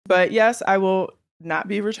But yes, I will not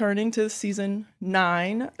be returning to season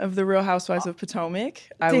 9 of The Real Housewives of Potomac.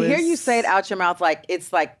 To hear you say it out your mouth, like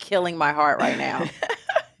it's like killing my heart right now.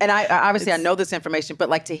 And I obviously I know this information, but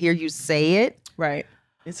like to hear you say it. Right.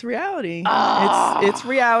 It's reality. It's Ah.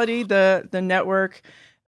 reality. The network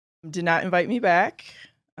did not invite me back.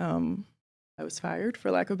 I was fired,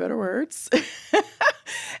 for lack of better words.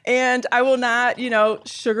 And I will not,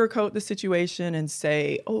 sugarcoat the situation and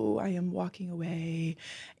say, oh, I am walking away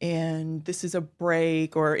and this is a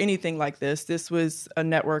break or anything like this. This was a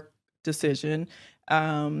network decision.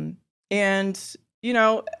 And, and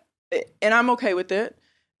I'm okay with it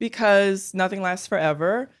because nothing lasts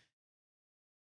forever.